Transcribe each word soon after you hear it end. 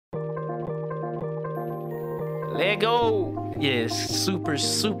Let go. Yes, super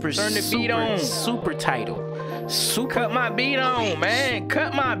Turn the beat on. Super title. Cut my beat on, man.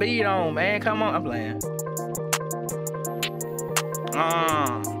 Cut my beat on, man. Come on, I'm playing.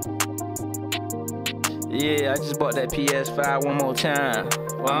 Yeah, I just bought that PS5 one more time.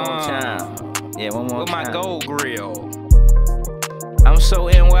 One more time. Yeah, one more time. With my gold grill. I'm so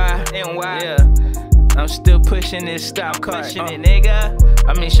NY. Yeah. I'm still pushing this stop cart. Pushing it, nigga.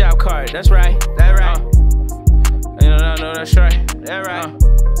 I mean shop cart. That's right. That right. You know that's right. That right.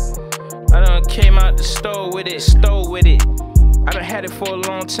 I done came out the store with it, stole with it. I done had it for a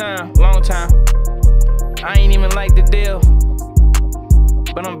long time. I ain't even like the deal,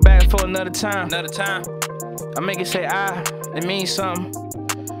 but I'm back for another time. I make it say it means something.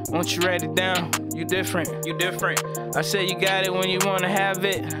 Once you write it down, you different. I said you got it when you wanna have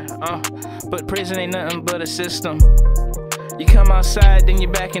it. But prison ain't nothing but a system. You come outside, then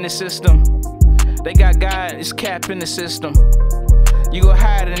you're back in the system. They got God, it's cap in the system. You go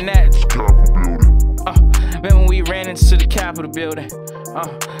higher than that. Remember when we ran into the Capitol building?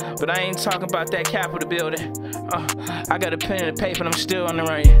 But I ain't talking about that Capitol building. I got a pen and a paper and I'm still on the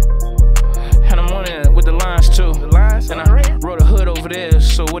right. And I'm on it with the lines too. And I wrote a hood over there,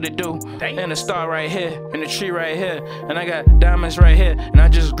 so what it do? And a star right here, and a tree right here. And I got diamonds right here, and I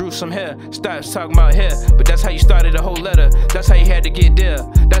just grew some hair. Stop talking about hair, but that's how you started the whole letter. That's how you had to get there.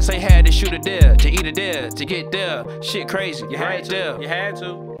 That's how you had to shoot a dare, to eat a dare, to get there. Shit crazy, you right there. You had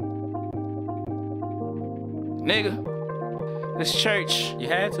to. Nigga, it's church. You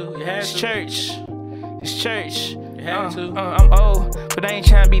had to. It's church. It's church. You had to. I'm old, but I ain't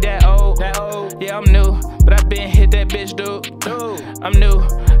trying to be that old. Yeah, I'm new, but I been hit that bitch, dude. I'm new,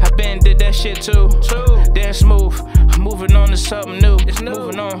 I been did that shit too. Damn smooth, I'm moving on to something new. It's new.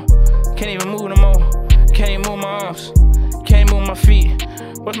 Moving on, can't even move no more. Can't even move my arms, can't move my feet.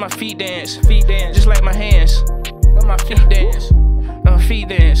 What's my feet dance? Just like my hands. What my feet dance? Feet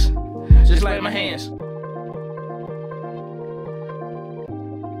dance, just like my hands.